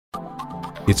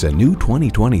It's a new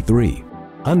 2023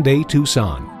 Hyundai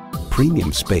Tucson.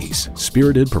 Premium space,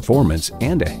 spirited performance,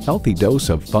 and a healthy dose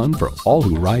of fun for all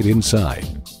who ride inside.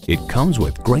 It comes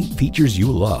with great features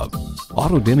you love.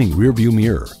 Auto-dimming rearview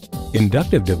mirror,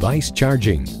 inductive device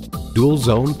charging,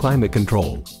 dual-zone climate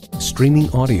control, streaming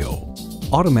audio,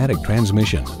 automatic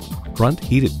transmission, front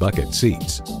heated bucket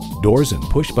seats, doors and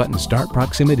push-button start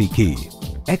proximity key,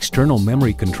 external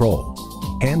memory control,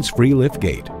 hands-free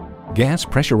liftgate, gas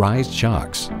pressurized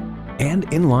shocks, and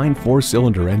inline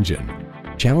 4-cylinder engine.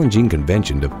 Challenging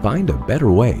convention to find a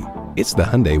better way. It's the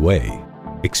Hyundai way.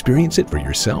 Experience it for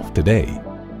yourself today.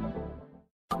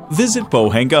 Visit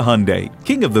Pohanka Hyundai,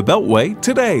 King of the Beltway,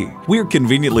 today. We're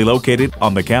conveniently located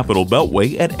on the Capitol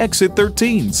Beltway at Exit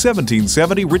 13,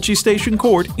 1770 Ritchie Station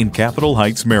Court in Capitol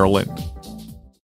Heights, Maryland.